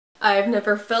I've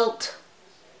never felt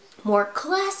more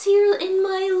classier in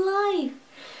my life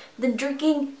than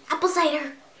drinking apple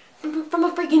cider from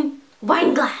a freaking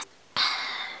wine glass.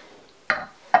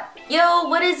 Yo,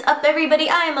 what is up everybody?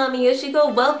 I'm Mami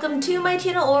Yoshiko. Welcome to my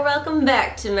channel, or welcome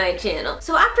back to my channel.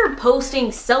 So after posting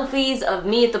selfies of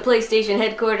me at the PlayStation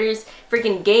headquarters,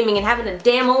 freaking gaming and having a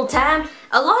damn old time,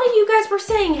 a lot of you guys were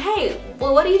saying, hey,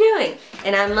 well, what are you doing?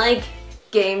 And I'm like,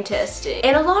 game testing.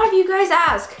 And a lot of you guys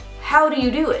ask, how do you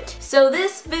do it? So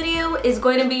this video is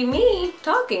going to be me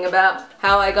talking about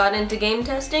how I got into game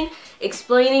testing,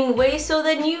 explaining ways so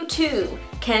that you too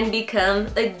can become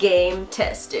a game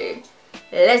tester.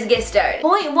 Let's get started.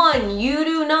 Point one, you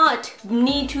do not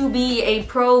need to be a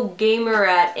pro gamer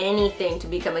at anything to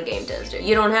become a game tester.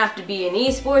 You don't have to be in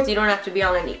esports, you don't have to be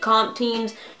on any comp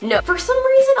teams. No. For some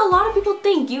reason, a lot of people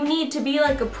think you need to be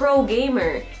like a pro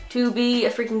gamer to be a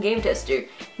freaking game tester.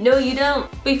 No, you don't.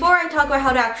 Before I talk about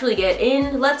how to actually get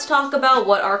in, let's talk about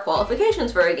what are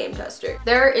qualifications for a game tester.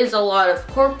 There is a lot of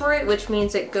corporate, which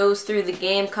means it goes through the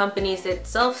game companies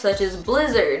itself, such as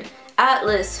Blizzard,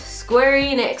 Atlas, Square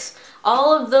Enix.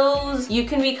 All of those, you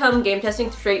can become game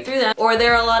testing straight through them. Or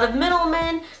there are a lot of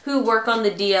middlemen who work on the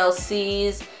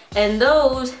DLCs, and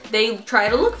those, they try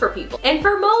to look for people. And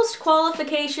for most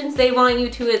qualifications, they want you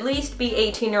to at least be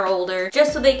 18 or older,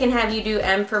 just so they can have you do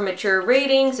M for mature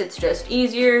ratings. It's just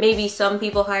easier. Maybe some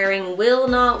people hiring will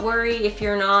not worry if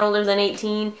you're not older than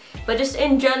 18, but just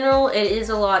in general, it is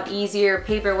a lot easier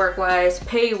paperwork-wise,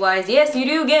 pay-wise. Yes, you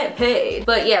do get paid.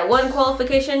 But yeah, one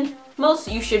qualification,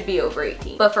 most you should be over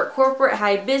 18. But for corporate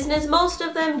high business, most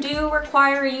of them do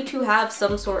require you to have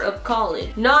some sort of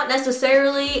college. Not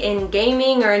necessarily in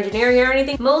gaming or engineering or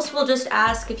anything. Most will just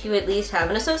ask if you at least have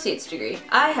an associate's degree.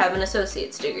 I have an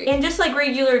associate's degree. And just like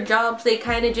regular jobs, they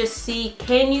kind of just see,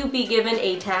 can you be given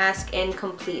a task and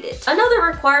complete it? Another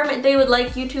requirement they would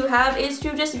like you to have is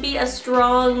to just be a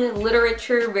strong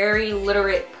literature, very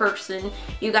literate person.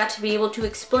 You got to be able to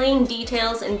explain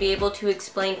details and be able to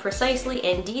explain precisely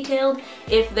and detailed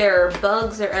if there are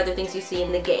bugs or other things you see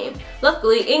in the game.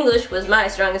 Luckily, English was my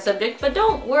strongest subject, but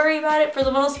don't worry about it for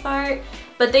the most part.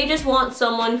 But they just want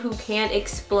someone who can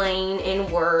explain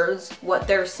in words what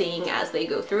they're seeing as they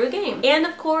go through a game. And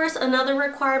of course, another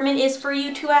requirement is for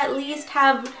you to at least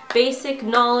have basic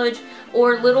knowledge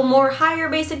or a little more higher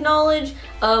basic knowledge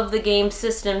of the game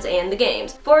systems and the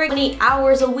games. For how many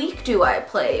hours a week do I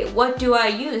play? What do I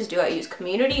use? Do I use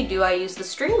community? Do I use the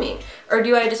streaming? Or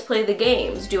do I just play the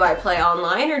games? Do I play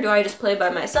online or do I just play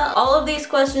by myself? All of these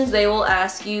questions they will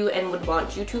ask you and would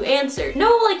want you to answer.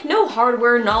 No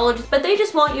hardware knowledge, but they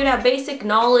just want you to have basic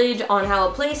knowledge on how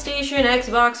a PlayStation,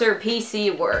 Xbox, or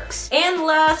PC works. And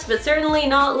last but certainly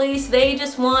not least, they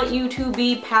just want you to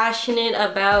be passionate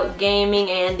about gaming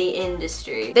and the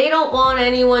industry. They don't want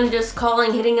anyone just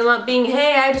hitting them up being,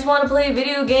 hey, I just want to play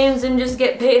video games and just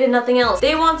get paid and nothing else.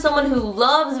 They want someone who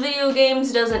loves video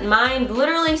games, doesn't mind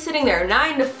literally sitting there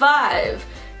 9 to 5.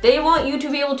 They want you to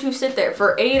be able to sit there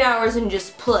for 8 hours and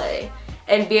just play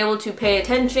and be able to pay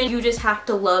attention. You just have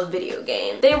to love video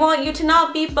games. They want you to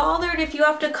not be bothered if you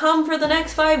have to come for the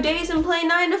next 5 days and play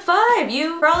 9 to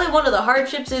 5. Probably one of the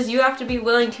hardships is you have to be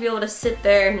willing to be able to sit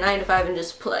there 9 to 5 and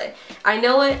just play. I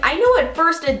know at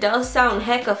first it does sound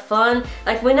hecka fun.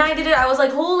 Like when I did it, I was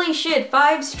like, holy shit,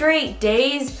 5 straight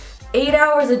days, 8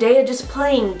 hours a day of just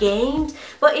playing games,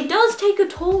 but it does take a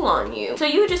toll on you. So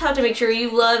you just have to make sure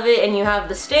you love it and you have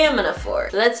the stamina for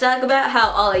it. Let's talk about how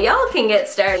all of y'all can get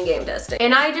started in game testing.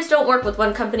 And I just don't work with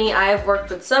one company, I've worked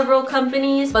with several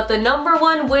companies, but the number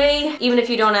one way, even if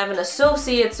you don't have an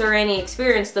associate's or any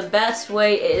experience, the best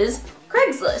way is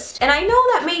Craigslist. And I know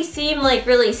that may seem like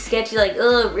really sketchy, like,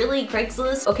 ugh, really,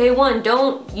 Craigslist? Okay, one,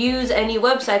 don't use any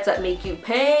websites that make you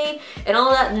pay and all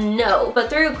that, no. But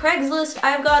through Craigslist,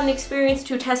 I've gotten experience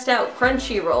to test out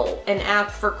Crunchyroll, an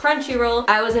app for Crunchyroll.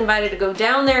 I was invited to go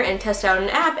down there and test out an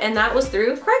app, and that was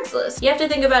through Craigslist. You have to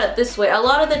think about it this way. A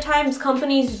lot of the times,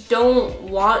 companies don't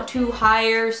want to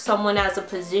hire someone as a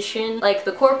position, like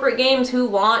the corporate games who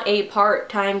want a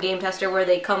part-time game tester where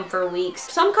they come for weeks.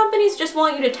 Some companies just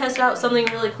want you to test out something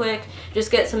really quick, just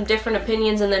get some different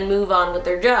opinions and then move on with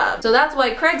their job. So that's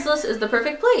why Craigslist is the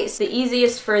perfect place. The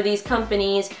easiest for these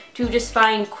companies to just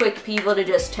find quick people to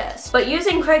just test. But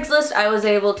using Craigslist, I was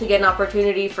able to get an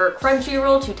opportunity for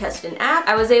Crunchyroll to test an app.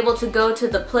 I was able to go to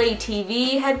the Play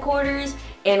TV headquarters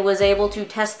and was able to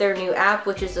test their new app,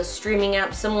 which is a streaming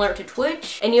app similar to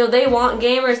Twitch. And you know, they want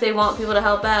gamers, they want people to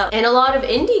help out. And a lot of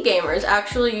indie gamers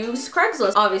actually use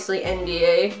Craigslist. Obviously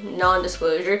NDA,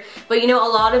 non-disclosure, but you know,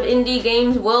 a lot of indie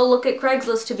games will look at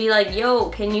Craigslist to be like, yo,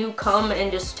 can you come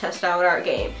and just test out our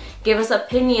game? Give us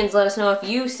opinions, let us know if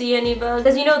you see any bugs.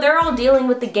 Because you know, they're all dealing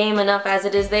with the game enough as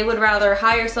it is. They would rather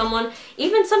hire someone,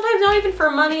 even sometimes not even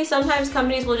for money. Sometimes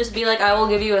companies will just be like, I will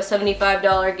give you a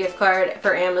 $75 gift card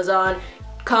for Amazon.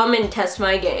 Come and test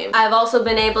my game. I've also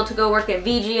been able to go work at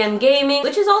VGM Gaming,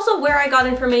 which is also where I got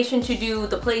information to do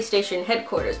the PlayStation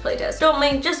headquarters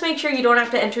playtest. Just make sure you don't have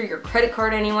to enter your credit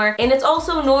card anywhere. And it's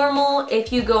also normal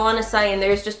if you go on a site and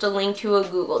there's just a link to a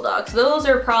Google Docs. Those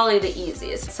are probably the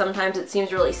easiest. Sometimes it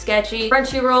seems really sketchy.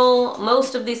 Crunchyroll,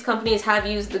 most of these companies have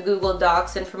used the Google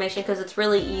Docs information because it's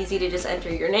really easy to just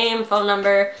enter your name, phone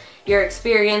number, your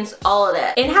experience, all of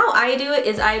that. And how I do it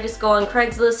is I just go on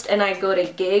Craigslist and I go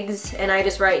to gigs and I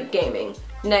just write gaming.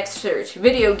 Next search,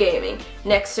 video gaming.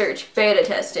 Next search, beta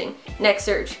testing. Next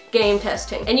search, game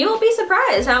testing. And you will be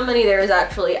surprised how many there is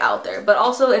actually out there. But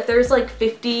also if there's like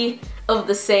 50 of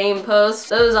the same posts,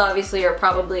 those obviously are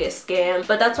probably a scam,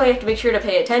 but that's why you have to make sure to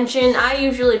pay attention. I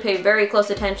usually pay very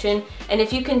close attention, and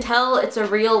if you can tell it's a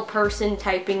real person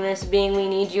typing this, being we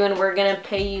need you and we're gonna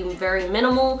pay you very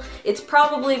minimal, it's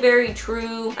probably very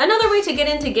true. Another way to get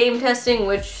into game testing,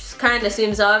 which kind of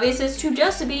seems obvious, is to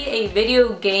just be a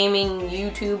video gaming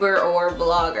YouTuber or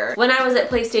vlogger. When I was at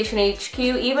PlayStation HQ,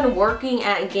 even working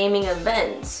at gaming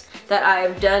events that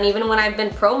I've done, even when I've been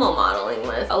promo modeling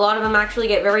with, a lot of them actually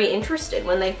get very interested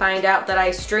when they find out that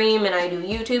I stream and I do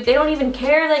YouTube. They don't even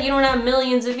care that you don't have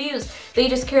millions of views. They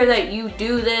just care that you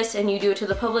do this and you do it to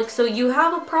the public, so you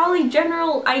have a probably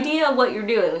general idea of what you're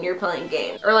doing when you're playing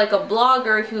games. Or like a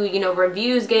blogger who, you know,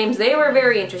 reviews games, they were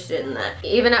very interested in that.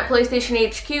 Even at PlayStation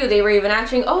HQ, they were even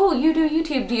asking, oh, you do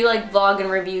YouTube, do you like vlog and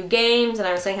review games? And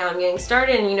I was saying how I'm getting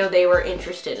started, and you know, they were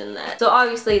interested in that. So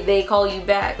obviously they call you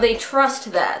back. They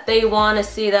trust that. They want to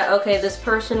see that, okay, this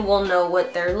person will know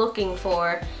what they're looking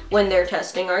for when they're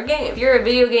testing our game. If you're a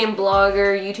video game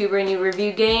blogger, YouTuber, and you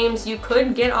review games, you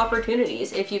could get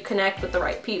opportunities if you connect with the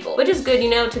right people. Which is good, you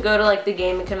know, to go to like the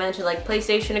gaming convention like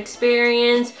PlayStation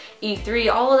Experience,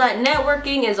 E3, all of that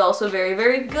networking is also very,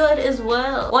 very good as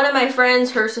well. One of my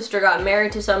friends, her sister got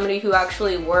married to somebody who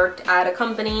actually worked at a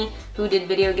company who did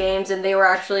video games, and they were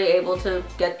actually able to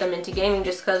get them into gaming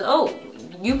just because, oh,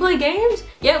 you play games?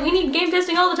 Yeah, we need game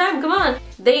testing all the time, come on.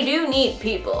 They do need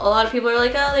people. A lot of people are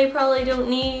like, oh, they probably don't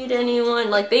need anyone.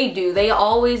 Like, they do. They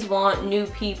always want new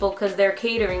people because they're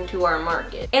catering to our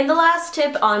market. And the last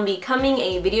tip on becoming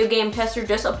a video game tester,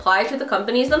 just apply to the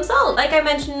companies themselves. Like I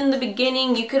mentioned in the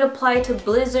beginning, you could apply to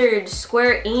Blizzard,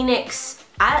 Square Enix,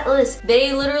 Atlas.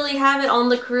 They literally have it on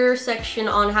the career section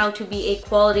on how to be a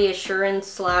quality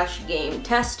assurance / game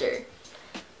tester.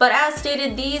 But as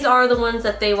stated, these are the ones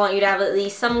that they want you to have at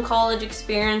least some college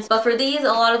experience. But for these, a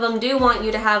lot of them do want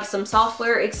you to have some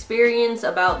software experience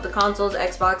about the consoles,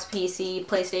 Xbox, PC,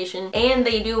 PlayStation, and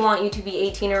they do want you to be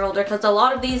 18 or older because a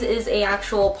lot of these is a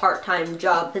actual part-time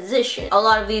job position. A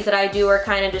lot of these that I do are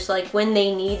kind of just like when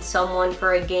they need someone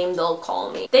for a game, they'll call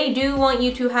me. They do want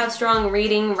you to have strong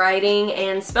reading, writing,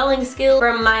 and spelling skills.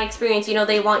 From my experience, you know,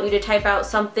 they want you to type out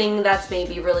something that's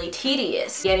maybe really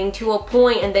tedious. Getting to a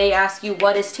point and they ask you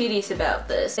what is tedious about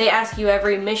this. They ask you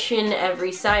every mission,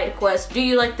 every side quest. Do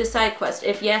you like the side quest?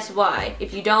 If yes, why?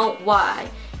 If you don't, why?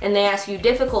 And they ask you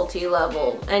difficulty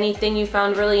level, anything you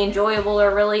found really enjoyable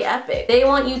or really epic. They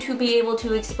want you to be able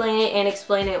to explain it and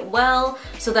explain it well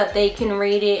so that they can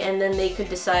read it and then they could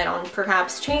decide on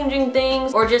perhaps changing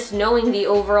things or just knowing the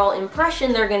overall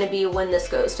impression they're going to be when this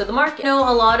goes to the market. You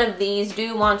know, a lot of these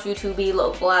do want you to be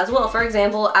local as well. For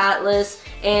example, Atlas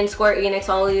and Square Enix,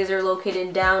 all of these are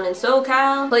located down in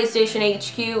SoCal. PlayStation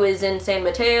HQ is in San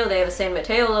Mateo. They have a San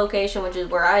Mateo location, which is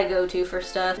where I go to for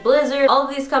stuff. Blizzard, all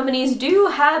of these companies do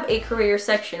have a career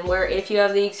section where if you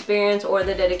have the experience or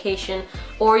the dedication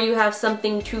or you have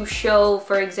something to show,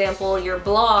 for example your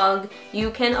blog,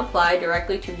 you can apply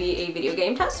directly to be a video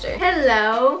game tester.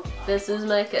 Hello. This is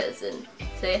my cousin.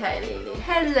 Say hi, baby.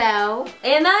 Hello.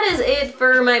 And that is it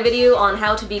for my video on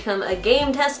how to become a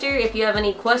game tester. If you have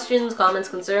any questions, comments,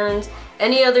 concerns,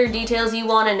 any other details you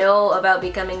want to know about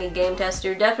becoming a game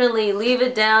tester, definitely leave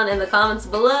it down in the comments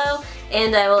below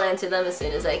and I will answer them as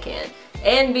soon as I can.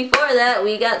 And before that,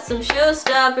 we got some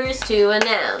showstoppers to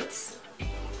announce.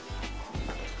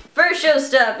 First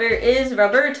showstopper is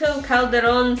Roberto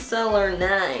Calderon Seller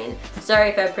 9.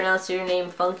 sorry if I pronounced your name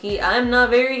funky. I'm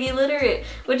not very illiterate,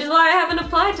 which is why I haven't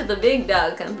applied to the big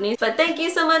dog companies. But thank you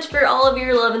so much for all of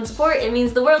your love and support. It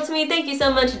means the world to me. Thank you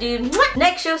so much, dude.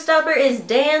 Next showstopper is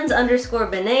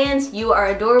Dans_Banans. You are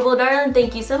adorable, darling.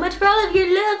 Thank you so much for all of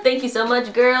your love. Thank you so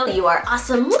much, girl. You are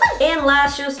awesome. And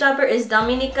last showstopper is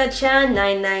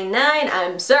Dominica-chan999.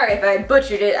 I'm sorry if I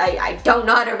butchered it. I don't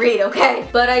know how to read, okay?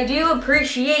 But I do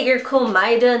appreciate your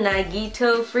Komaeda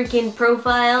Nagito freaking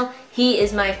profile. He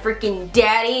is my freaking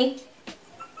daddy.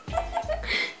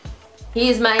 He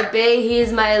is my bae, he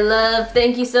is my love.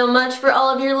 Thank you so much for all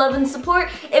of your love and support.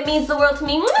 It means the world to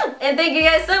me. And thank you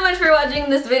guys so much for watching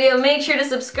this video. Make sure to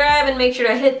subscribe and make sure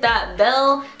to hit that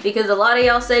bell because a lot of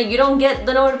y'all say you don't get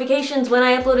the notifications when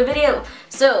I upload a video.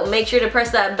 So make sure to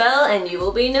press that bell and you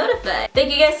will be notified.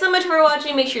 Thank you guys so much for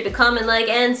watching. Make sure to comment, like,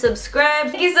 and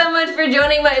subscribe. Thank you so much for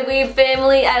joining my weeb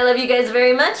family. I love you guys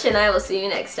very much and I will see you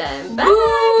next time. Bye!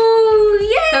 Ooh,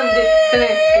 yay! Come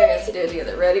here, let's do it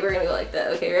together. Ready? We're gonna go like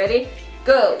that. Okay, ready?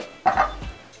 Go!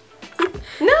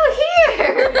 No,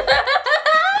 here!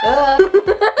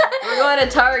 We're going to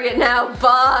Target now.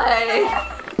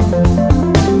 Bye!